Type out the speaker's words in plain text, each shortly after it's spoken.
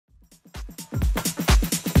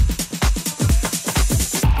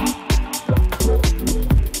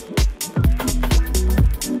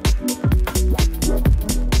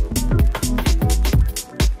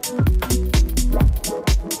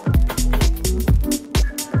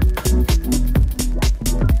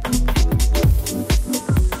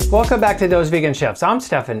Welcome back to Those Vegan Chefs. I'm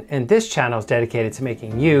Stefan, and this channel is dedicated to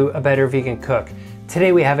making you a better vegan cook.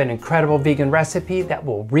 Today we have an incredible vegan recipe that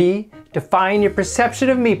will redefine your perception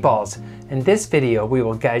of meatballs. In this video, we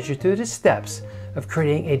will guide you through the steps of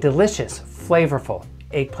creating a delicious, flavorful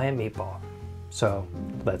eggplant meatball. So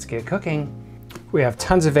let's get cooking. We have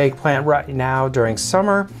tons of eggplant right now during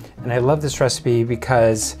summer, and I love this recipe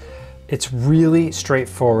because it's really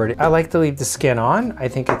straightforward. I like to leave the skin on. I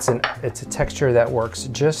think it's a texture that works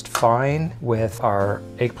just fine with our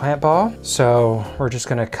eggplant ball. So we're just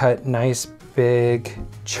gonna cut nice big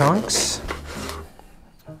chunks.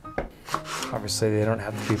 Obviously they don't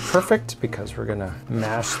have to be perfect because we're gonna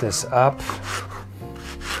mash this up.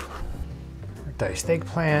 Our diced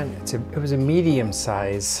eggplant, it was a medium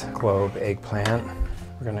size globe eggplant.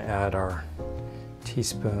 We're gonna add our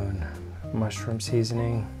teaspoon mushroom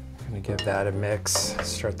seasoning. Gonna give that a mix,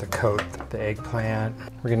 start to coat the eggplant.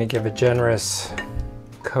 We're gonna give a generous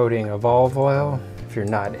coating of olive oil. If you're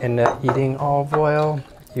not into eating olive oil,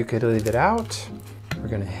 you could leave it out. We're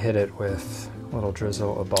gonna hit it with a little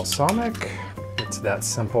drizzle of balsamic. It's that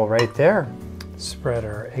simple right there. Spread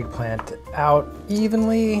our eggplant out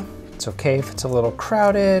evenly. It's okay if it's a little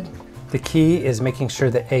crowded. The key is making sure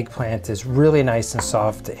the eggplant is really nice and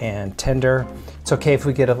soft and tender. It's okay if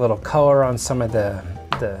we get a little color on some of the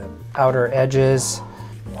outer edges.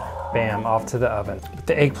 Bam, off to the oven. With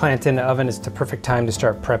the eggplant in the oven, it's the perfect time to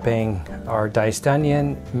start prepping our diced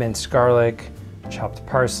onion, minced garlic, chopped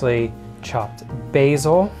parsley, chopped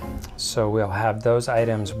basil. So we'll have those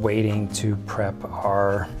items waiting to prep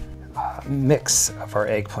our mix of our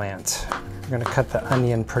eggplant. We're gonna cut the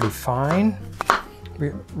onion pretty fine.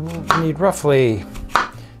 We need roughly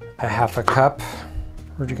a half a cup.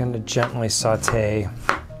 We're gonna gently saute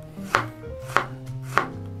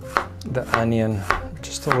the onion,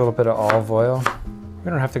 just a little bit of olive oil. We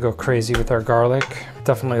don't have to go crazy with our garlic.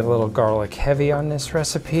 Definitely a little garlic heavy on this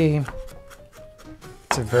recipe.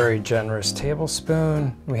 It's a very generous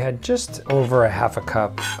tablespoon. We had just over a half a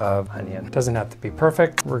cup of onion. Doesn't have to be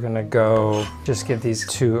perfect. We're gonna just give these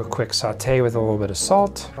two a quick saute with a little bit of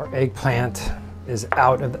salt. Our eggplant is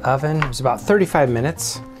out of the oven. It was about 35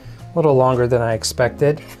 minutes, a little longer than I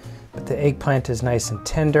expected, but the eggplant is nice and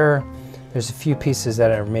tender. There's a few pieces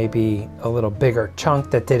that are maybe a little bigger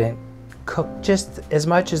chunk that didn't cook just as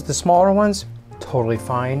much as the smaller ones. Totally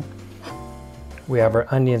fine. We have our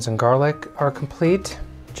onions and garlic are complete.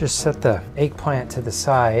 Just set the eggplant to the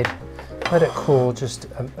side, let it cool just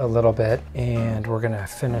a little bit, and we're gonna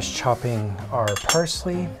finish chopping our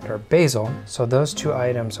parsley, our basil. So those two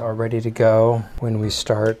items are ready to go when we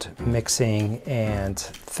start mixing and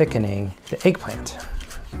thickening the eggplant.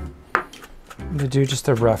 I'm gonna do just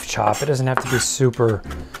a rough chop. It doesn't have to be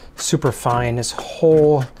super fine. This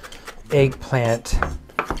whole eggplant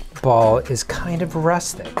ball is kind of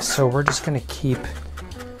rustic, so we're just gonna keep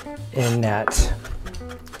in that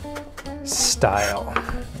style.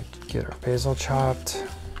 Get our basil chopped.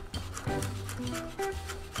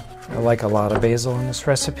 I like a lot of basil in this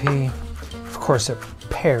recipe. Of course, it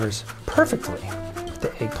pairs perfectly with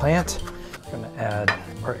the eggplant. I'm gonna add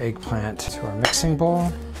our eggplant to our mixing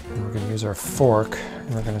bowl. And we're gonna use our fork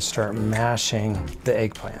and we're gonna start mashing the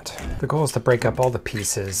eggplant. The goal is to break up all the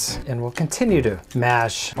pieces, and we'll continue to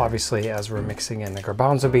mash, obviously, as we're mixing in the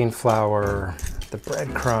garbanzo bean flour, the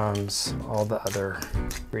breadcrumbs, all the other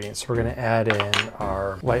ingredients. We're gonna add in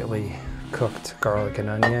our lightly cooked garlic and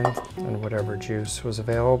onion and whatever juice was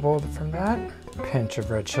available from that. Pinch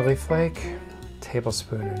of red chili flake,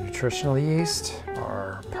 tablespoon of nutritional yeast,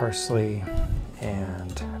 our parsley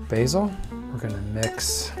and basil. We're gonna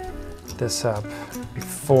mix this up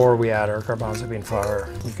before we add our garbanzo bean flour.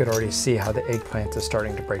 You could already see how the eggplant is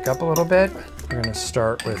starting to break up a little bit. We're gonna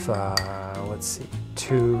start with, let's see,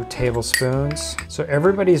 2 tablespoons. So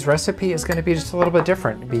everybody's recipe is gonna be just a little bit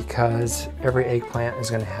different because every eggplant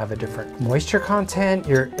is gonna have a different moisture content.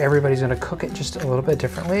 Everybody's gonna cook it just a little bit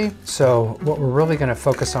differently. So what we're really gonna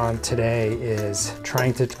focus on today is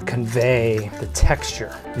trying to convey the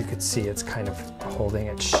texture. You could see it's kind of holding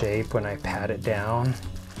its shape when I pat it down.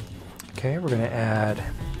 Okay, we're gonna add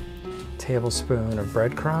a tablespoon of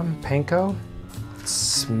breadcrumb, panko. It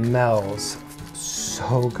smells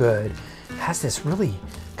so good. It has this really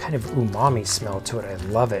kind of umami smell to it. I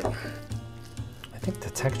love it. I think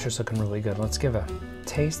the texture's looking really good. Let's give a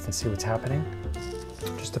taste and see what's happening.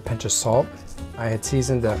 Just a pinch of salt. I had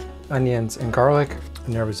seasoned the onions and garlic,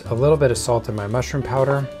 and there was a little bit of salt in my mushroom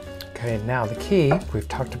powder. Okay, now the key, we've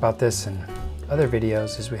talked about this in other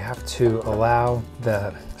videos, is we have to allow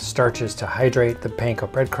the starches to hydrate the panko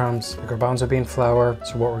breadcrumbs, the garbanzo bean flour.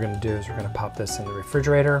 So what we're gonna do is we're gonna pop this in the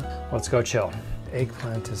refrigerator. Let's go chill.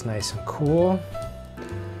 Eggplant is nice and cool.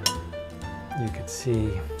 you can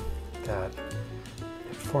see that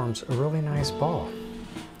it forms a really nice ball.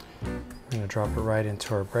 I'm going to drop it right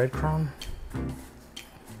into our breadcrumb.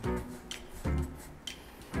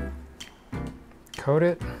 Coat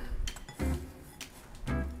it.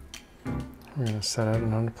 We're going to set it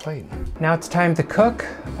on a plate. Now it's time to cook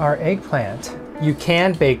our eggplant. You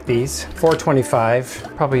can bake these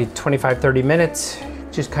 425, probably 25-30 minutes.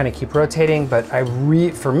 Just kind of keep rotating, but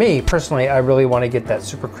for me personally, I really want to get that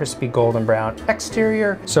super crispy golden brown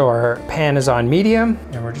exterior. So our pan is on medium,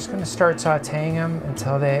 and we're just going to start sauteing them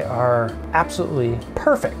until they are absolutely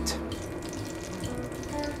perfect.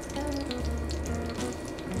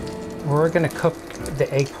 We're going to cook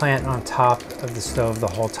the eggplant on top of the stove the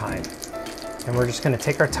whole time. And we're just going to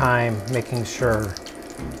take our time making sure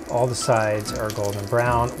all the sides are golden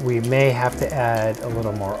brown. We may have to add a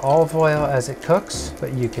little more olive oil as it cooks,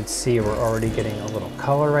 but you can see we're already getting a little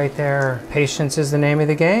color right there. Patience is the name of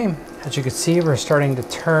the game. As you can see, we're starting to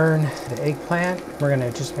turn the eggplant. We're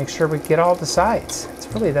gonna just make sure we get all the sides. It's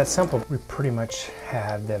really that simple. We pretty much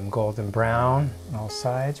have them golden brown on all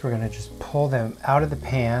sides. We're gonna just pull them out of the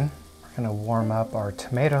pan. We're gonna warm up our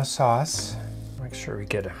tomato sauce. Make sure we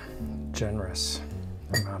get a generous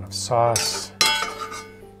amount of sauce.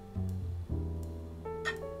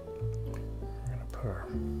 Our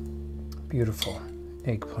beautiful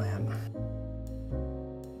eggplant.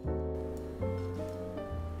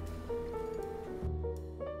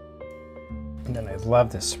 And then I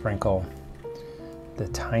love to sprinkle the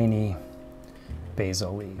tiny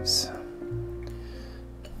basil leaves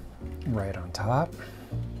right on top.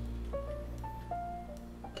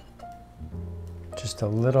 Just a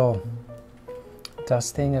little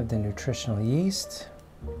dusting of the nutritional yeast.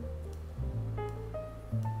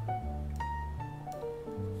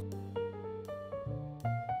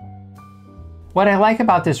 What I like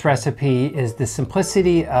about this recipe is the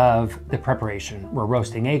simplicity of the preparation. We're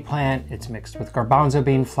roasting eggplant, it's mixed with garbanzo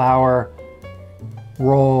bean flour,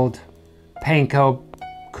 rolled, panko,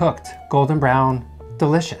 cooked, golden brown,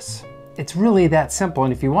 delicious. It's really that simple,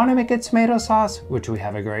 and if you want to make it tomato sauce, which we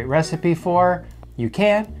have a great recipe for, you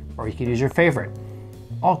can, or you can use your favorite.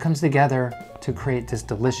 All comes together to create this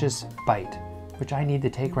delicious bite, which I need to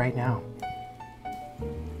take right now.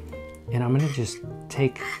 And I'm gonna just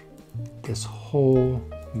take this whole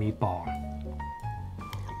meatball.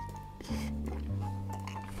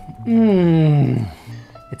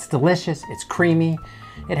 It's delicious, it's creamy,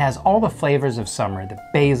 it has all the flavors of summer, the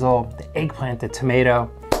basil, the eggplant, the tomato.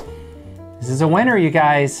 This is a winner, you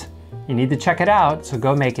guys. You need to check it out, so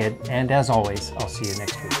go make it. And as always, I'll see you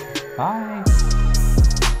next week. Bye.